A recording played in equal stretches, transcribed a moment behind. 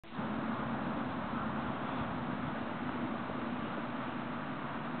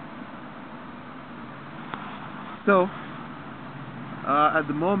So, at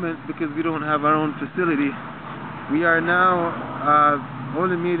the moment, because we don't have our own facility, we are now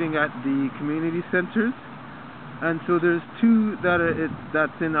only meeting at the community centers. And so there's two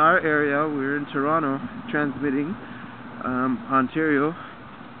that's in our area. We're in Toronto, transmitting, Ontario.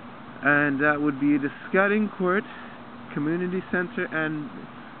 And that would be the Scouting Court Community Center and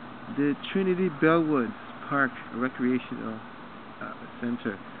the Trinity Bellwoods Park Recreational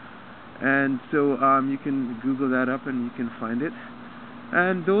Center. And so you can Google that up and you can find it.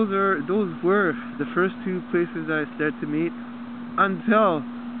 And those were the first two places that I started to meet until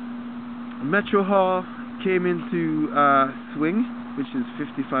Metro Hall came into swing, which is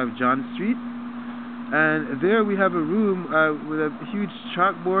 55 John Street. And there we have a room with a huge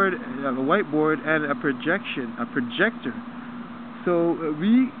chalkboard, a whiteboard, and a projector. So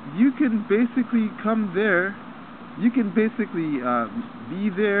you can basically come there. You can basically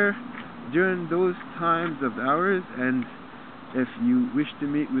be there during those times of hours, and if you wish to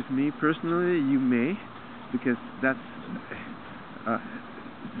meet with me personally, you may, because that's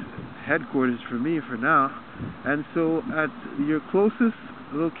headquarters for me for now. And so at your closest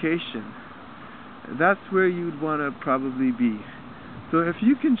location, that's where you'd want to probably be. So if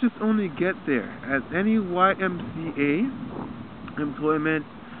you can just only get there at any YMCA, employment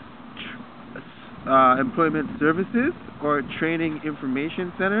services, or training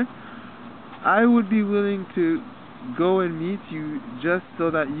information center, I would be willing to go and meet you just so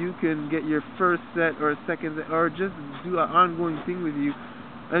that you can get your first set or second set, or just do an ongoing thing with you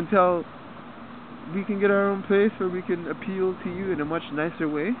until we can get our own place where we can appeal to you in a much nicer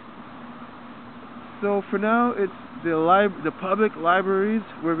way. So for now, it's the public libraries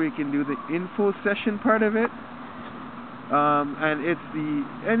where we can do the info session part of it, and it's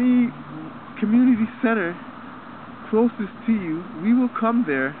any community center closest to you. We will come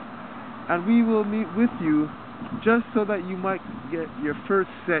there and we will meet with you just so that you might get your first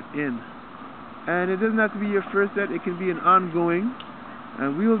set in. And it doesn't have to be your first set, it can be an ongoing,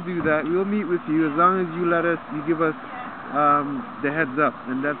 and we'll do that. We'll meet with you as long as you give us the heads up,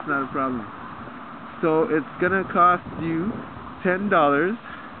 and that's not a problem. So it's gonna cost you $10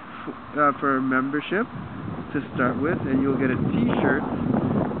 for membership to start with, and you'll get a t-shirt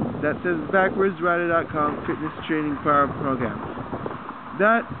that says BackwardsRider.com Fitness Training Power Program.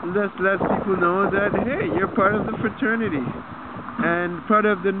 That lets people know that, hey, you're part of the fraternity and part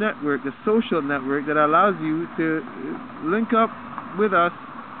of the network, the social network that allows you to link up with us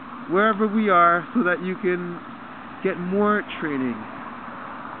wherever we are so that you can get more training.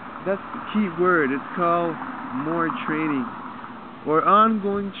 That's the key word. It's called more training or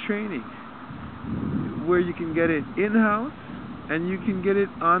ongoing training, where you can get it in-house and you can get it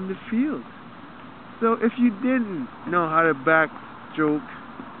on the field. So if you didn't know how to backstroke,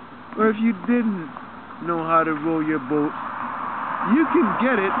 or if you didn't know how to row your boat, you can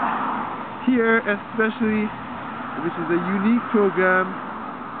get it here, especially, which is a unique program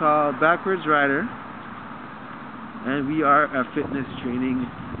called Backwards Rider, and we are a fitness training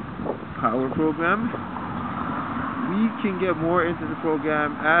power program. We can get more into the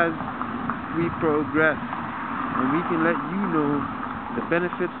program as we progress, and we can let you know the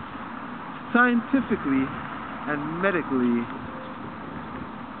benefits scientifically and medically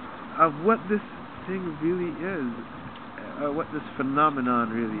of what this thing really is, what this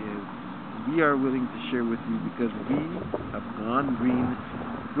phenomenon really is. We are willing to share with you because we have gone green.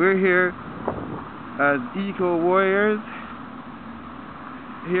 We're here as eco warriors,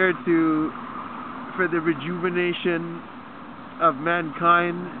 here for the rejuvenation of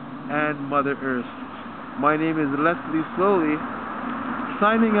mankind and Mother Earth. My name is Leslie Slowly,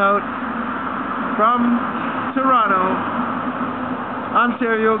 signing out from Toronto,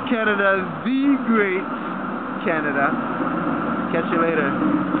 Ontario, Canada, the great Canada. Catch you later.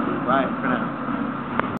 Bye for now.